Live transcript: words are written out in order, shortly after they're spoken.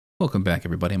Welcome back,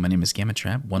 everybody. My name is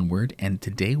Gammatrap, one word, and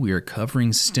today we are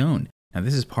covering stone. Now,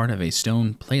 this is part of a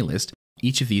stone playlist.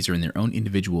 Each of these are in their own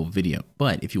individual video,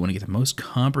 but if you want to get the most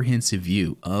comprehensive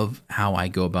view of how I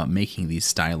go about making these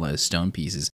stylized stone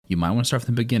pieces, you might want to start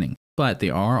from the beginning, but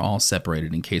they are all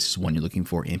separated in case there's one you're looking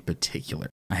for in particular.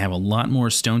 I have a lot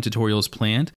more stone tutorials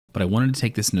planned, but I wanted to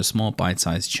take this into small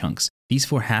bite-sized chunks. These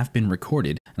 4 have been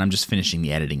recorded, and I'm just finishing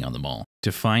the editing on them all.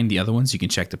 To find the other ones, you can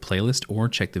check the playlist or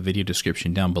check the video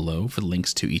description down below for the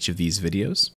links to each of these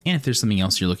videos. And if there's something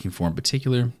else you're looking for in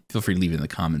particular, feel free to leave it in the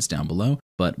comments down below.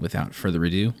 But without further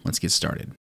ado, let's get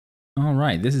started. All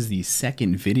right, this is the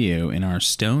second video in our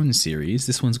stone series.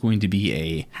 This one's going to be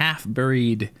a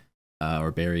half-buried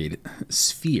or buried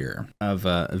sphere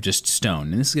of just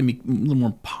stone. And this is gonna be a little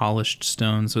more polished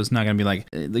stone, so it's not gonna be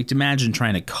like imagine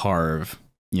trying to carve,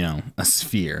 you know, a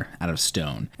sphere out of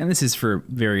stone. And this is for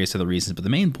various other reasons, but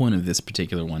the main point of this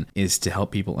particular one is to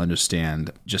help people understand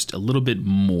just a little bit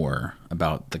more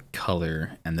about the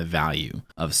color and the value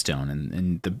of stone.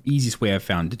 And the easiest way I've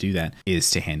found to do that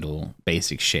is to handle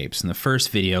basic shapes. And the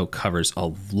first video covers a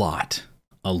lot.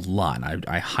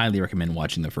 I highly recommend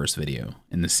watching the first video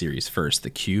in the series first,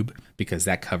 the cube, because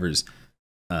that covers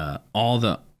all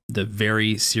the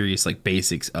very serious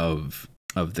basics of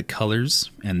the colors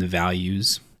and the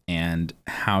values and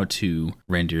how to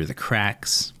render the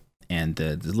cracks and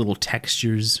the little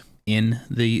textures in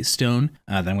the stone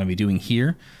that I'm going to be doing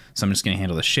here. So I'm just going to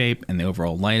handle the shape and the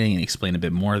overall lighting and explain a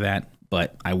bit more of that.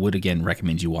 But I would again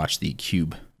recommend you watch the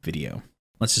cube video.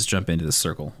 Let's just jump into the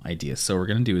circle idea. So what we're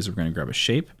going to do is we're going to grab a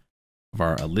shape of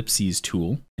our ellipses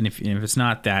tool. And if it's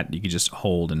not that, you can just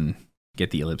hold and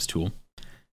get the ellipse tool.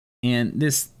 And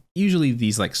this, usually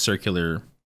these circular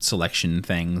selection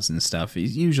things and stuff,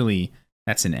 usually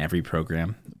that's in every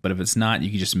program. But if it's not, you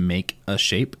can just make a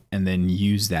shape and then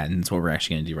use that. And that's what we're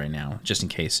actually going to do right now, just in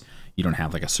case you don't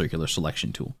have a circular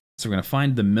selection tool. So we're going to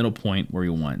find the middle point where we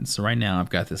want. So right now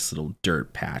I've got this little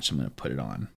dirt patch. I'm going to put it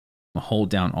on. I'll hold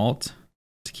down Alt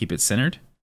to keep it centered,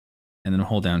 and then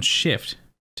hold down Shift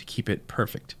to keep it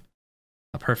perfect.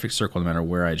 A perfect circle no matter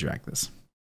where I drag this.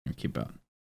 I'm gonna keep about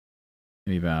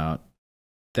maybe about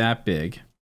that big.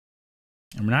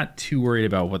 And we're not too worried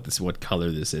about what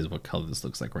color this is, what color this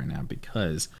looks like right now,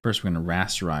 because first we're gonna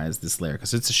rasterize this layer,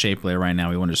 because it's a shape layer right now.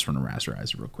 We want to just run a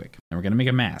rasterizer real quick. And we're gonna make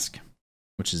a mask,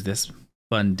 which is this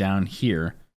button down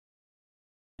here,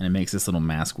 and it makes this little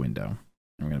mask window.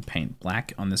 And we're gonna paint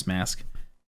black on this mask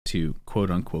to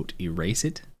quote unquote erase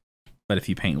it. But if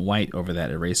you paint white over that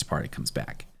erased part, it comes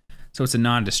back. So it's a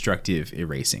non-destructive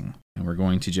erasing. And we're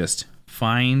going to just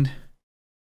find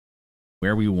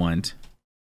where we want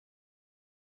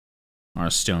our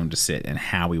stone to sit and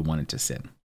how we want it to sit.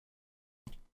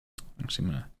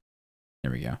 Actually,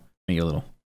 there we go. Make it a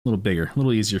little bigger, a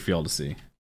little easier for y'all to see. I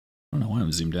don't know why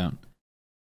I'm zoomed out.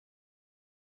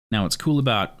 Now what's cool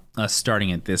about us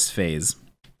starting at this phase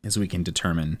is we can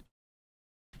determine,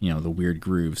 you know, the weird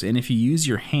grooves. And if you use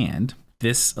your hand,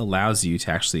 this allows you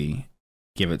to actually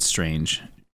give it strange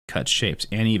cut shapes.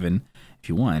 And even if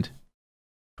you want,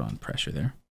 put on pressure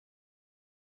there,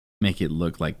 make it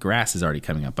look like grass is already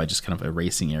coming up by just kind of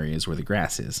erasing areas where the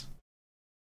grass is.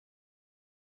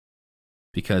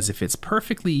 Because if it's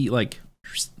perfectly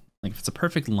if it's a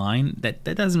perfect line, that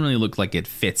doesn't really look like it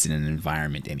fits in an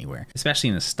environment anywhere, especially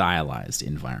in a stylized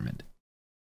environment.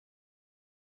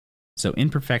 So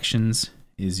imperfections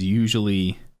is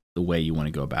usually the way you want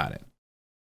to go about it.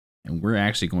 And we're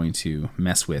actually going to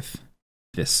mess with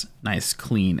this nice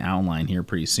clean outline here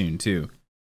pretty soon too.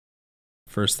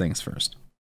 First things first.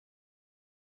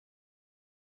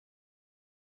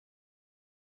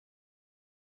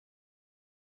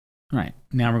 All right,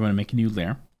 now we're going to make a new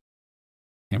layer.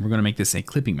 And we're going to make this a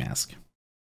clipping mask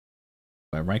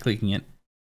by right-clicking it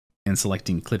and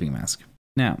selecting clipping mask.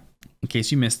 Now, in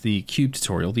case you missed the cube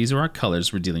tutorial, these are our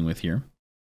colors we're dealing with here.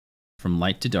 From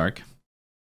light to dark.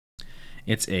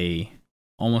 It's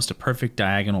almost a perfect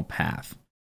diagonal path.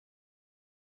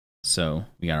 So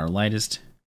we got our lightest,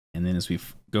 and then as we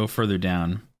go further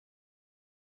down,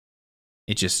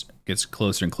 it just gets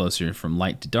closer and closer from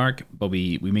light to dark, but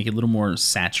we make it a little more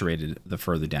saturated the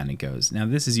further down it goes. Now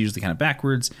this is usually kind of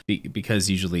backwards,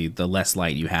 because usually the less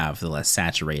light you have, the less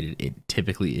saturated it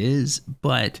typically is.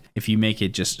 But if you make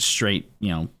it just straight,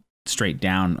 straight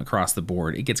down across the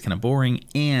board, it gets kind of boring.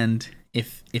 And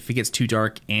if it gets too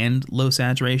dark and low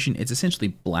saturation, it's essentially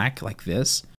black like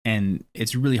this. And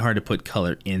it's really hard to put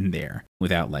color in there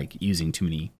without using too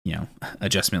many,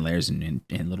 adjustment layers and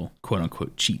little quote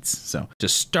unquote cheats. So to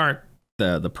start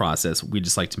the process, we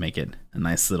just like to make it a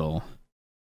nice little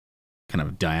kind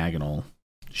of diagonal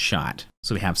shot.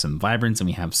 So we have some vibrance and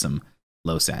we have some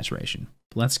low saturation.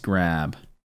 Let's grab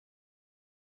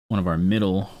one of our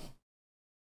middle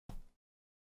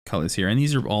colors here. And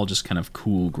these are all just kind of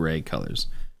cool gray colors.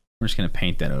 We're just going to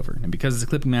paint that over. And because it's a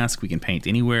clipping mask, we can paint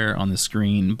anywhere on the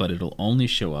screen, but it'll only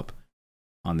show up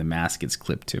on the mask it's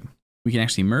clipped to. We can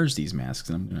actually merge these masks.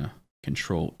 And I'm going to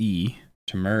Control E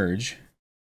to merge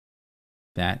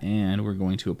that. And we're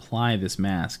going to apply this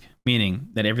mask, meaning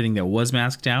that everything that was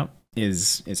masked out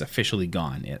is officially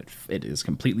gone. It is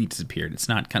completely disappeared. It's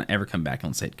not kind of ever come back.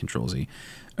 I'll say Control Z.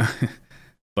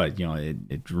 But, you know,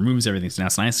 it removes everything. So now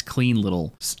it's a nice, clean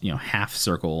little, you know, half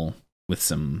circle with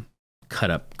some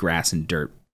cut up grass and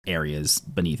dirt areas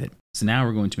beneath it. So now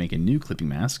we're going to make a new clipping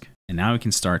mask. And now we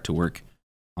can start to work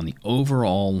on the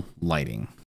overall lighting.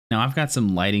 Now I've got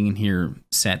some lighting in here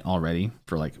set already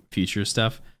for like future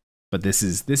stuff. But this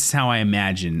is how I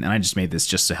imagine, and I just made this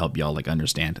just to help y'all like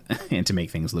understand and to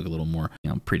make things look a little more, you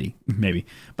know, pretty maybe.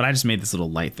 But I just made this little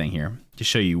light thing here to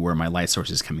show you where my light source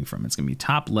is coming from. It's gonna be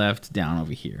top left down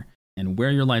over here. And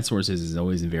where your light source is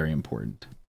always very important.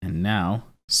 And now,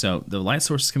 so the light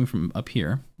source is coming from up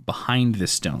here behind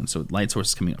this stone. So the light source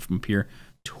is coming up from up here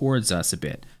towards us a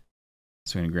bit.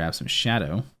 So we're gonna grab some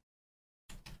shadow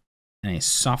and a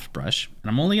soft brush.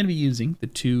 And I'm only gonna be using the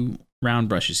two round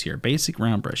brushes here, basic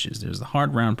round brushes. There's the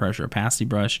hard round pressure opacity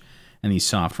brush and the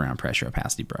soft round pressure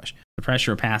opacity brush. The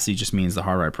pressure opacity just means the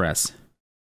harder I press,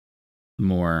 the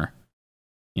more,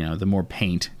 you know, the more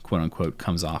paint, quote unquote,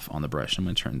 comes off on the brush. I'm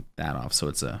gonna turn that off so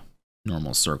it's a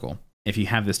normal circle. If you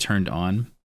have this turned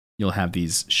on, you'll have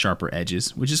these sharper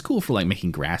edges, which is cool for like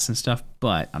making grass and stuff,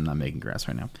 but I'm not making grass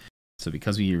right now. So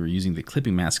because we are using the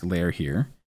clipping mask layer here,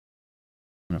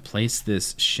 I'm gonna place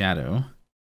this shadow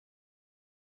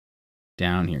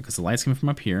down here because the light's coming from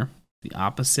up here. The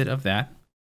opposite of that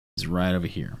is right over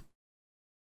here.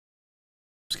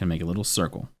 Just gonna make a little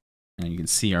circle, and you can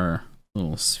see our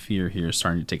little sphere here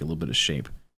starting to take a little bit of shape.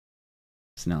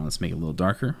 So now let's make it a little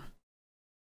darker,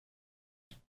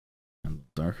 and a little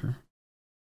darker,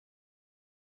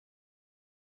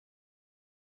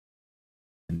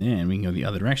 and then we can go the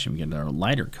other direction. We get our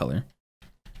lighter color,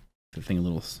 the thing a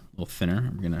little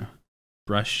thinner. We're gonna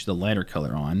brush the lighter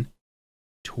color on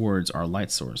towards our light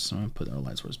source. So I'm gonna put our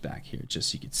light source back here just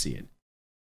so you can see it.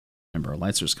 Remember, our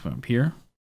light source coming up here.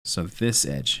 So this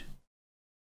edge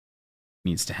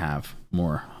needs to have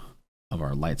more of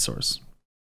our light source.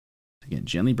 Again,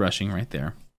 gently brushing right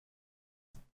there.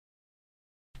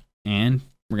 And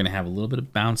we're gonna have a little bit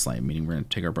of bounce light, meaning we're gonna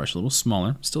take our brush a little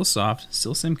smaller, still soft,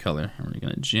 still same color, and we're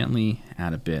gonna gently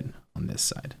add a bit on this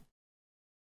side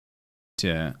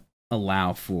to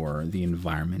allow for the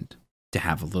environment to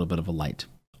have a little bit of a light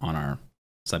on our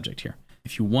subject here.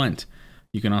 If you want,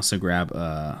 you can also grab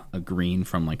a green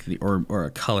from like the, or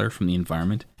a color from the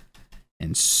environment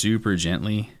and super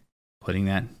gently putting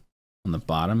that on the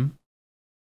bottom.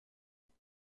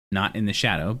 Not in the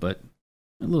shadow, but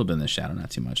a little bit in the shadow, not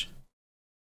too much.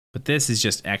 But this is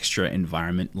just extra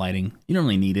environment lighting. You don't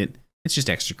really need it. It's just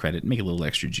extra credit. Make it a little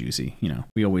extra juicy. You know,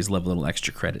 we always love a little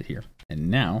extra credit here. And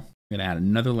now I'm gonna add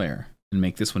another layer and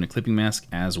make this one a clipping mask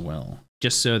as well.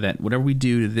 Just so that whatever we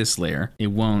do to this layer, it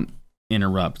won't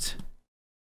interrupt,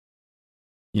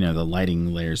 you know, the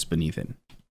lighting layers beneath it.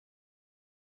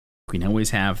 We can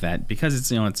always have that because it's,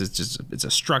 you know, it's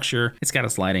a structure. It's got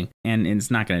its lighting and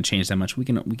it's not going to change that much. We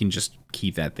can just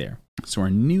keep that there. So our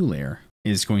new layer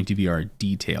is going to be our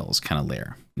details kind of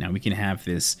layer. Now we can have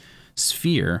this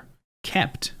sphere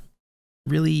kept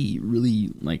really,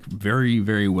 really like very,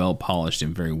 very well polished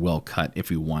and very well cut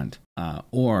if we want.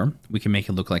 Or we can make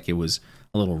it look like it was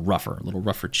a little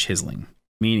rougher chiseling,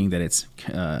 meaning that it's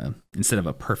instead of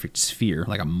a perfect sphere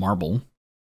like a marble,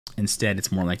 instead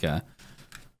it's more like a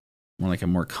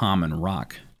more common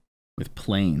rock with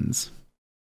planes.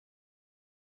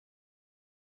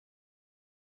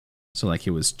 So like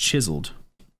it was chiseled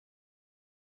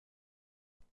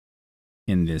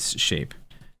in this shape.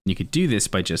 And you could do this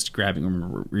by just grabbing,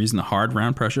 remember, we're using the hard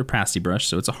round pressure opacity brush,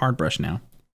 so it's a hard brush now.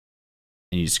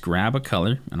 And you just grab a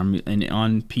color, and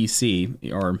on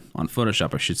PC, or on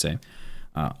Photoshop, I should say,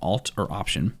 Alt or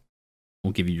Option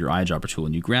will give you your eyedropper tool,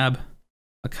 and you grab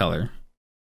a color,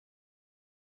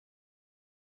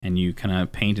 and you kind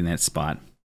of paint in that spot.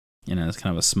 You know, it's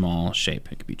kind of a small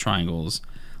shape. It could be triangles,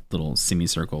 little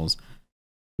semicircles,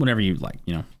 whatever you like,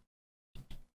 you know.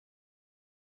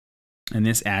 And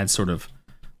this adds sort of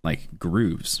like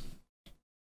grooves.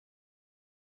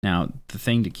 Now, the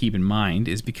thing to keep in mind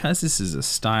is because this is a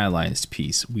stylized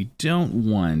piece, we don't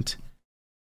want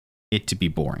it to be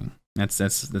boring.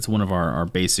 That's one of our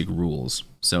basic rules.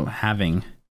 So having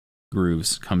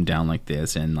grooves come down like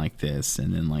this and like this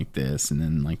and then like this and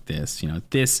then like this, you know,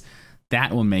 this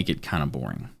that will make it kind of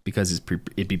boring because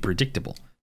it'd be predictable.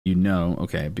 You know,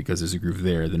 okay, because there's a groove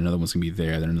there, then another one's gonna be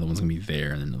there, then another one's gonna be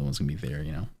there, and then another one's gonna be there.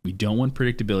 You know, we don't want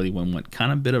predictability. We want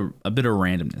kind of a bit of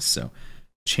randomness. So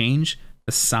change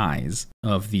the size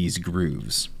of these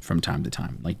grooves from time to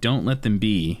time. Like, don't let them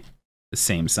be the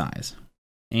same size.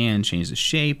 And change the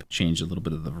shape, change a little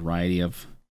bit of the variety of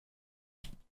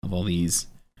all these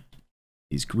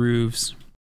grooves.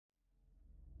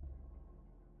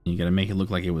 You got to make it look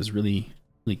like it was really,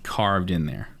 really carved in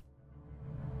there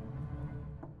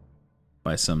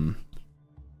by some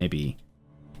maybe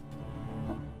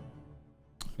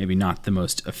not the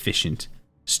most efficient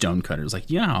stone cutters.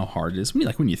 Like, you know how hard it is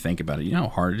when you think about it, you know how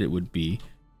hard it would be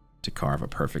to carve a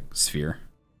perfect sphere.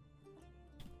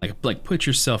 Like put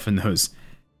yourself in those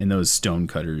stone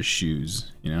cutters'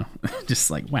 shoes, you know? Just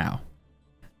like, wow,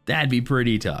 that'd be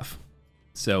pretty tough.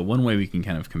 So one way we can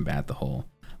kind of combat the whole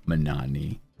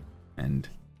monotony and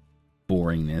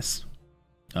boringness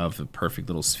of the perfect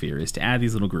little sphere is to add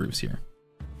these little grooves here.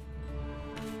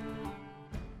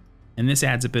 And this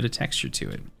adds a bit of texture to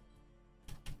it.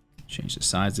 Change the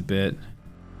size a bit.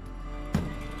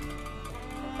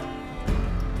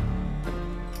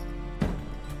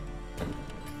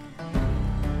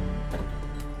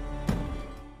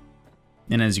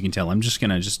 And as you can tell, I'm just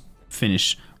gonna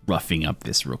finish roughing up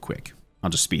this real quick. I'll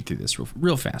just speed through this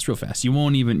real fast. You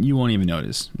won't even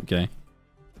notice, okay?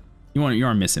 You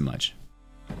aren't missing much.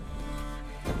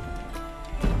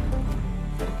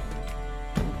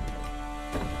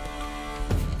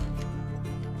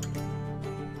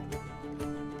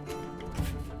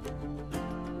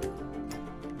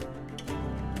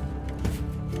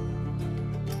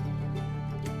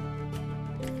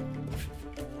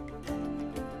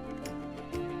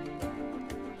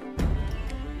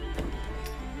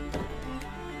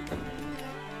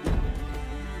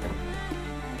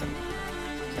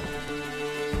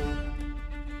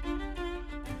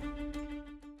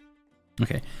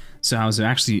 Okay, so I was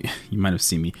actually, you might have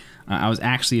seen me, I was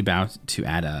actually about to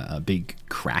add a big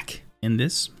crack in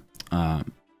this, and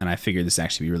I figured this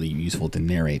actually be really useful to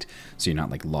narrate so you're not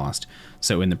like lost.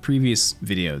 So in the previous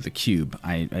video, the cube,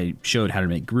 I showed how to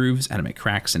make grooves, how to make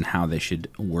cracks, and how they should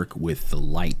work with the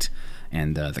light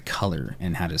and the color,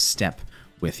 and how to step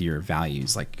with your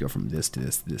values, like go from this to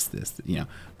this, you know,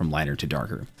 from lighter to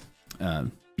darker.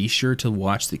 Be sure to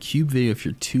watch the cube video if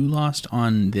you're too lost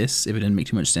on this, if it didn't make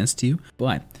too much sense to you.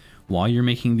 But while you're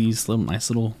making these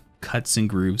nice little cuts and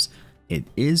grooves, it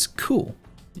is cool.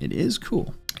 It is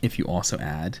cool if you also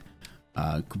add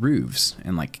grooves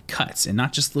and like cuts, and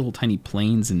not just little tiny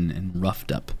planes and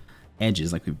roughed up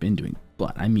edges like we've been doing.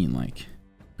 But I mean, like,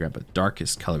 grab the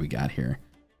darkest color we got here.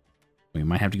 We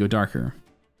might have to go darker,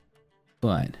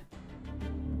 but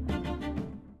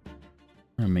I'm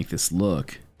gonna make this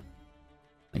look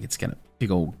like it's got a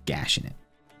big old gash in it.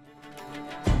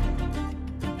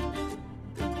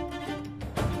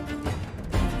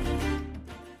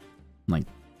 Like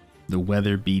the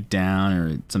weather beat down,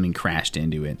 or something crashed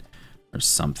into it, or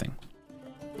something.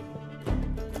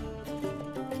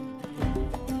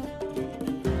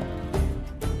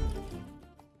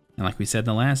 And like we said in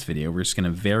the last video, we're just gonna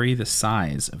vary the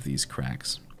size of these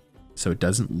cracks so it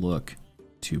doesn't look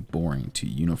too boring, too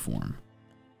uniform,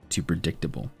 too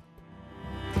predictable.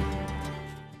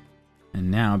 And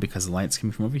now, because the light's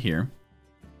coming from over here,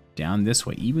 down this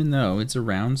way, even though it's a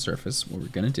round surface, what we're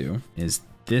gonna do is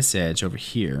this edge over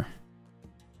here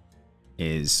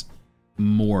is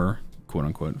more, quote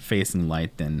unquote, facing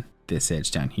light than this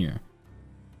edge down here.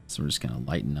 So we're just gonna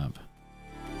lighten up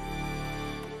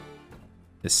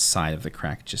this side of the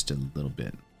crack just a little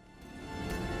bit.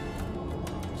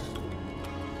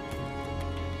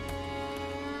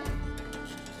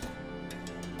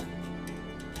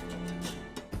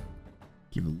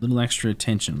 Give a little extra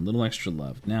attention, a little extra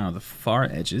love. Now the far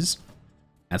edges,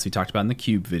 as we talked about in the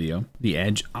cube video, the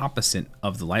edge opposite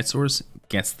of the light source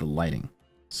gets the lighting.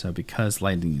 So because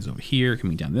lighting is over here,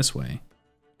 coming down this way,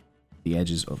 the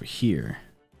edges over here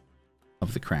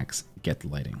of the cracks get the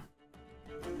lighting.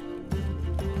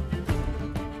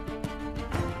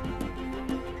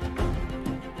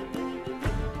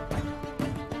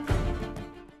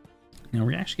 Now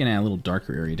we're actually gonna add a little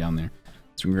darker area down there.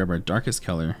 So we can grab our darkest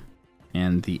color,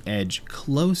 and the edge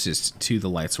closest to the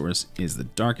light source is the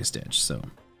darkest edge. So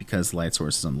because the light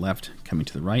source is on the left, coming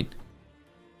to the right,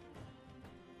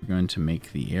 we're going to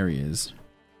make the areas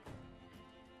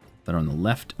that are on the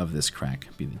left of this crack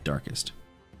be the darkest.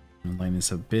 I'm gonna lighten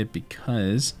this up a bit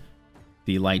because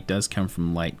the light does come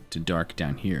from light to dark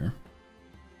down here.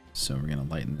 So we're gonna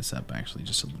lighten this up actually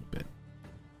just a little bit.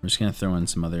 We're just gonna throw in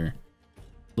some other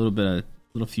little bit of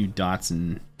little few dots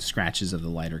and scratches of the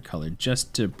lighter color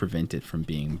just to prevent it from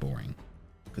being boring.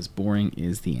 Because boring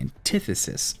is the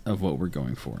antithesis of what we're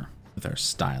going for with our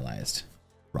stylized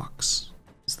rocks.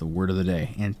 It's the word of the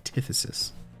day,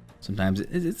 antithesis. Sometimes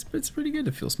it's pretty good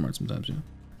to feel smart sometimes, you know.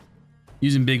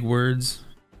 Using big words,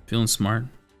 feeling smart,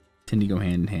 tend to go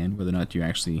hand in hand. Whether or not you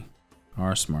actually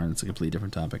are smart, that's a completely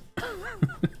different topic.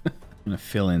 I'm gonna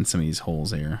fill in some of these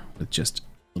holes here with just a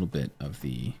little bit of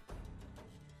the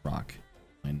rock.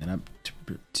 Line that up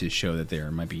to show that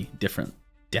there might be different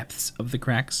depths of the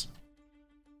cracks.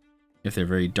 If they're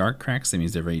very dark cracks, that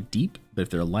means they're very deep. But if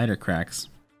they're lighter cracks,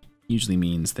 usually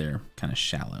means they're kind of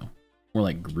shallow. More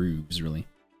like grooves, really.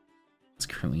 Let's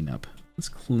clean up. Let's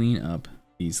clean up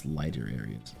these lighter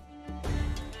areas.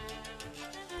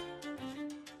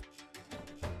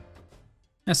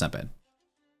 That's not bad.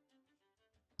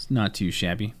 It's not too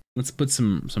shabby. Let's put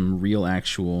some real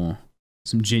actual,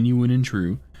 some genuine and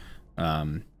true,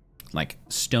 like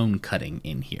stone cutting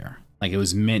in here. Like it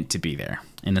was meant to be there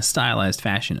in a stylized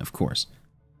fashion, of course.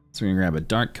 So we're gonna grab a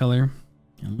dark color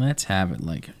and let's have it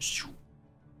like,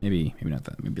 maybe not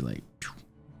that, maybe like,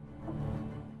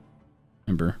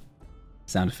 remember,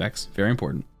 sound effects, very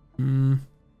important.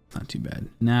 Not too bad.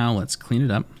 Now let's clean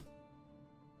it up.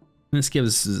 This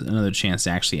gives us another chance to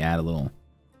actually add a little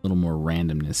more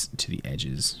randomness to the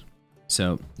edges.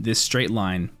 So this straight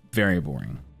line, very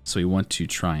boring. So we want to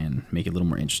try and make it a little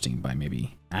more interesting by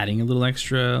maybe adding a little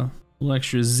extra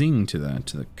zing to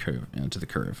the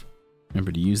curve.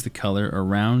 Remember to use the color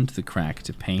around the crack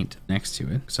to paint next to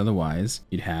it. Because otherwise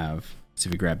you'd have, so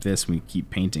if we grab this and we keep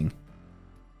painting,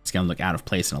 it's gonna look out of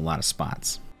place in a lot of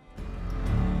spots.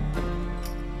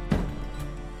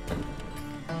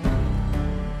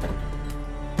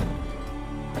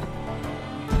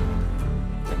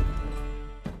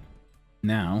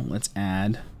 Now let's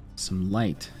add some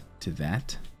light to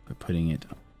that by putting it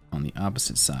on the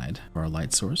opposite side of our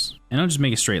light source. And I'll just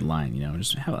make a straight line, you know,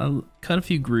 just I'll cut a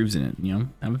few grooves in it, you know,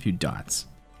 have a few dots.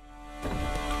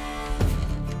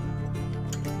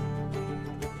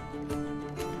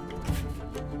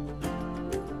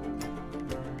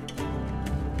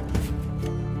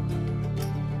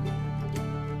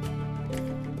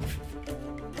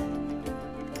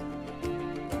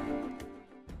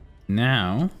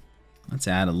 Now, let's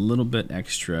add a little bit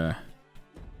extra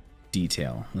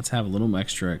detail. Let's have a little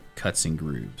extra cuts and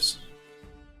grooves.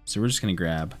 So we're just gonna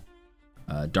grab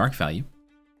dark value.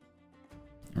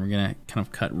 And we're gonna kind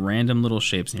of cut random little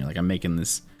shapes in here. Like I'm making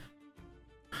this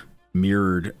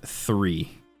mirrored 3,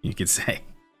 you could say.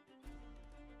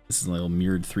 This is a little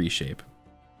mirrored 3 shape.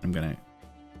 I'm gonna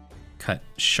cut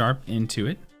sharp into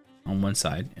it on one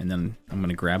side, and then I'm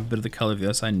gonna grab a bit of the color of the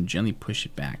other side and gently push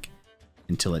it back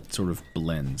until it sort of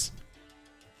blends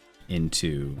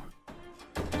into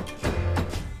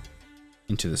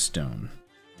the stone.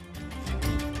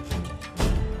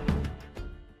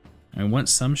 I want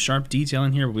some sharp detail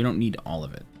in here, but we don't need all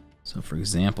of it. So for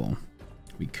example,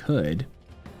 we could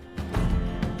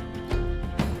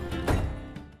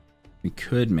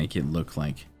make it look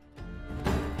like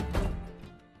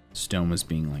stone was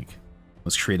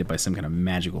created by some kind of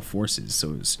magical forces,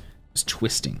 so it was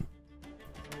twisting.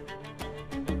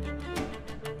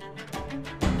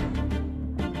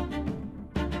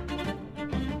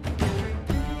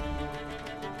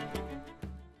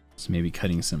 So maybe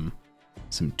cutting some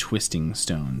twisting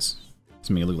stones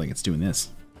to make it look like it's doing this.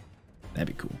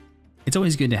 That'd be cool. It's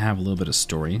always good to have a little bit of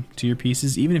story to your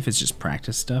pieces, even if it's just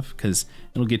practice stuff, because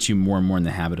it'll get you more and more in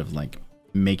the habit of like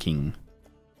making,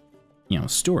 you know,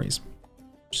 stories,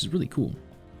 which is really cool.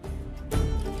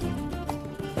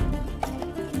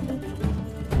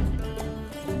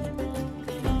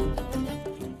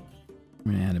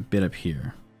 I'm gonna add a bit up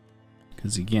here,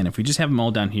 because again, if we just have them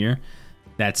all down here,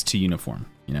 that's too uniform.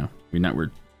 You know,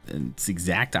 it's the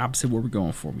exact opposite of what we're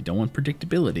going for. We don't want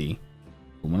predictability.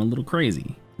 We want a little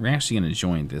crazy. We're actually going to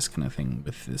join this kind of thing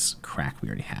with this crack we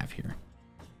already have here,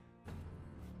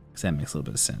 because that makes a little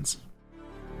bit of sense.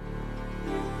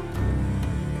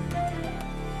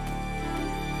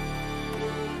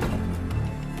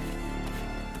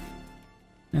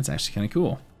 That's actually kind of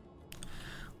cool.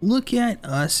 Look at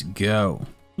us go.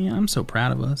 Yeah, I'm so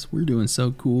proud of us. We're doing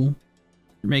so cool.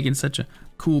 We're making such a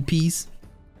cool piece.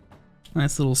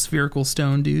 Nice little spherical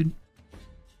stone, dude.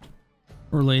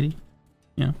 Or lady.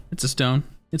 Yeah, it's a stone.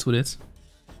 It's what it's.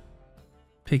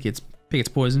 Pick its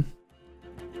poison.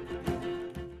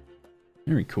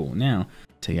 Very cool. Now,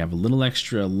 to have a little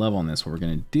extra love on this, what we're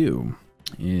gonna do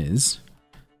is,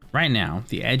 right now,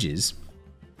 the edges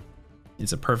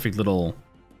is a perfect little,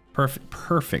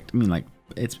 perfect. I mean, like,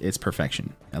 it's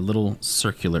perfection. A little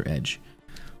circular edge.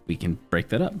 We can break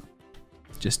that up.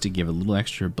 just to give a little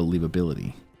extra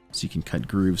believability. So you can cut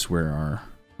grooves where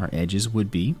our edges would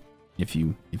be if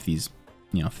these,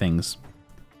 you know, things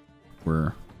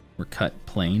were cut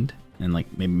planed, and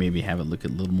like maybe have it look a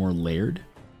little more layered,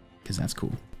 because that's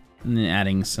cool. And then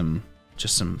adding some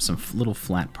little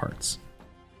flat parts.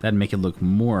 That'd make it look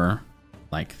more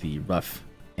like the rough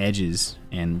edges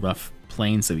and rough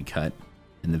planes that we cut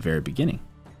in the very beginning.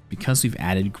 Because we've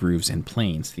added grooves and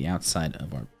planes to the outside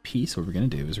of our piece, what we're gonna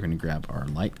do is we're gonna grab our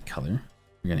light color.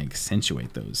 We're gonna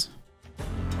accentuate those.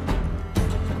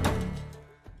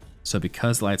 So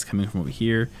because the light's coming from over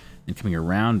here and coming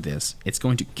around this, it's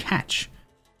going to catch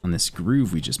on this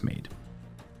groove we just made.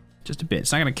 Just a bit.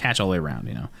 It's not gonna catch all the way around,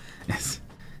 you know. It's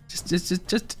just a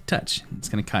touch. It's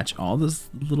gonna catch all those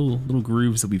little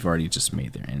grooves that we've already just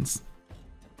made there, and it's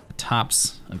the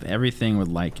tops of everything where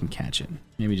light can catch it.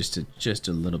 Maybe just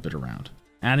a little bit around.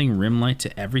 Adding rim light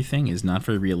to everything is not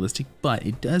very realistic, but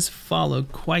it does follow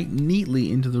quite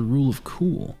neatly into the rule of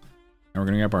cool. Now we're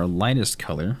gonna grab our lightest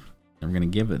color, and we're gonna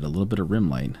give it a little bit of rim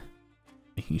light,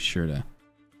 making sure to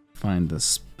find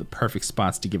the perfect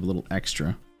spots to give a little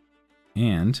extra,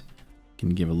 and can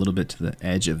give a little bit to the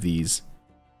edge of these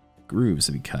grooves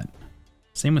that we cut.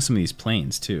 Same with some of these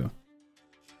planes too.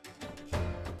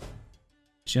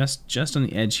 Just on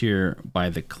the edge here by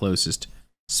the closest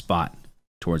spot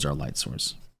towards our light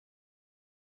source.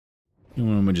 You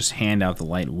don't want to just hand out the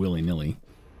light willy-nilly.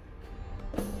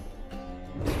 I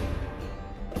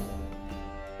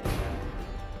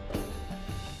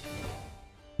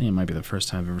think it might be the first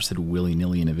time I've ever said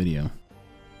willy-nilly in a video.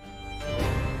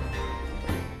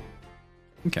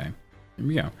 Okay, there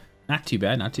we go. Not too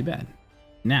bad, not too bad.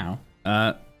 Now,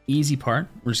 easy part,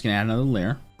 we're just gonna add another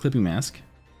layer, clipping mask,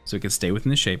 so it can stay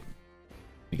within the shape.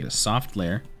 Make it a soft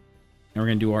layer, and we're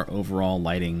gonna do our overall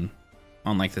lighting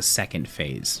on like the second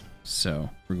phase. So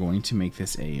we're going to make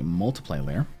this a multiply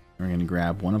layer. We're gonna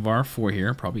grab one of our 4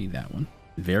 here, probably that one,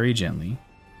 very gently.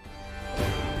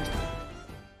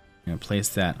 I'm gonna place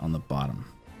that on the bottom.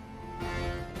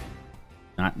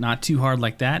 Not too hard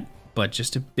like that, but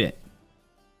just a bit.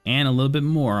 And a little bit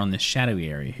more on this shadowy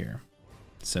area here.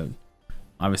 So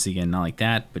obviously again, not like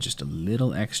that, but just a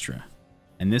little extra.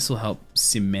 And this will help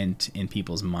cement in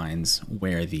people's minds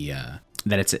where the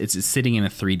that it's sitting in a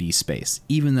 3D space,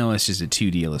 even though it's just a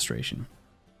 2D illustration.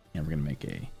 And we're gonna make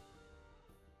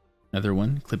another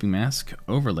one, clipping mask,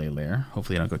 overlay layer.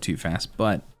 Hopefully I don't go too fast,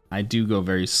 but I do go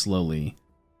very slowly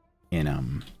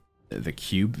in the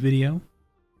cube video.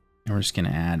 And we're just gonna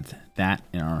add that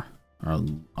in our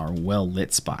well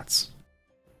lit spots.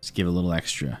 Just give a little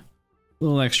extra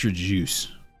juice,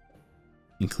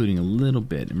 including a little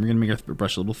bit. And we're gonna make our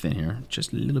brush a little thin here,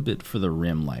 just a little bit for the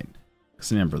rim light.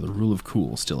 Because remember, the rule of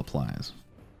cool still applies.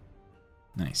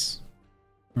 Nice.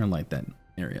 We're gonna light that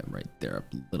area right there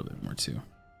up a little bit more too.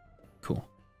 Cool.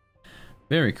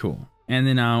 Very cool. And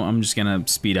then now I'm just gonna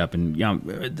speed up, and yeah,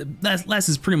 that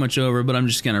lesson is pretty much over, but I'm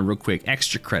just gonna real quick,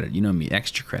 extra credit, you know me,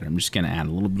 extra credit. I'm just gonna add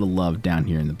a little bit of love down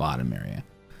here in the bottom area.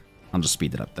 I'll just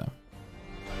speed it up though.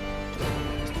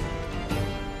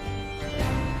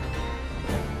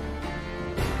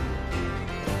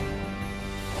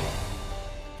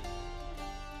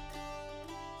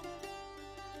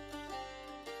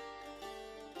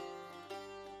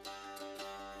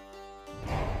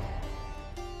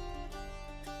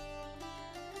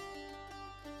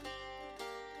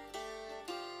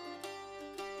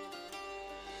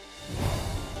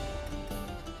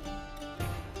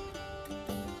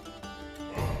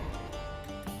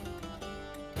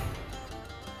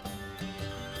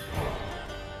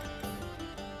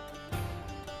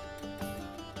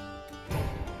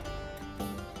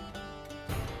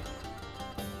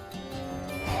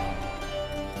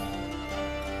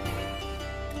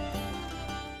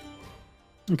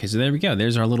 Okay, so there we go.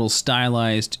 There's our little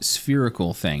stylized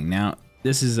spherical thing. Now,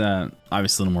 this is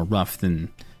obviously a little more rough than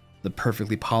the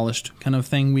perfectly polished kind of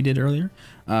thing we did earlier.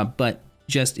 But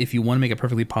just if you want to make a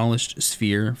perfectly polished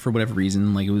sphere for whatever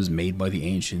reason, like it was made by the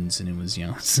ancients and it was, you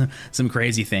know, some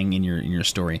crazy thing in your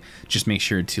story, just make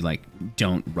sure to like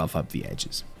don't rough up the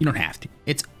edges. You don't have to.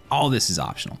 It's all this is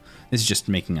optional. This is just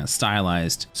making a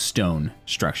stylized stone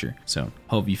structure. So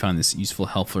hope you found this useful,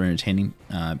 helpful, or entertaining.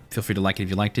 Feel free to like it if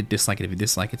you liked it, dislike it if you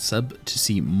dislike it, sub to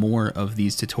see more of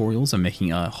these tutorials. I'm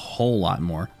making a whole lot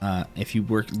more. If you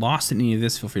were lost in any of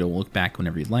this, feel free to look back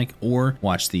whenever you'd like, or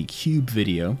watch the cube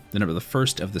video, the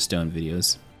first of the stone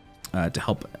videos, to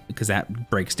help, because that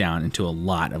breaks down into a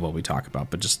lot of what we talk about,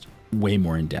 but just way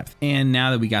more in depth. And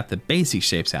now that we got the basic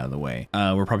shapes out of the way,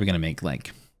 we're probably gonna make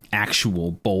like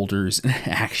actual boulders and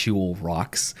actual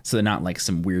rocks. So they're not like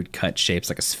some weird cut shapes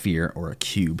like a sphere or a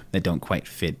cube that don't quite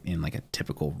fit in like a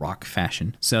typical rock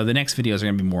fashion. So the next videos are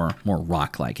going to be more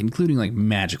rock-like, including like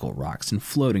magical rocks and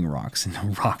floating rocks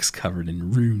and rocks covered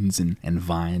in runes and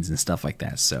vines and stuff like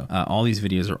that. So all these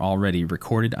videos are already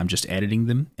recorded. I'm just editing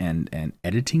them and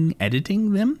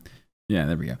editing them. Yeah,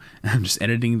 there we go. I'm just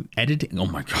editing. Oh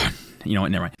my God. You know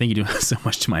what? Never mind. Thank you so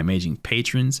much to my amazing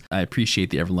patrons. I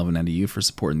appreciate the ever-loving out of you for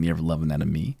supporting the ever-loving out of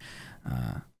me.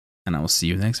 And I will see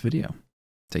you in the next video.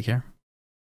 Take care.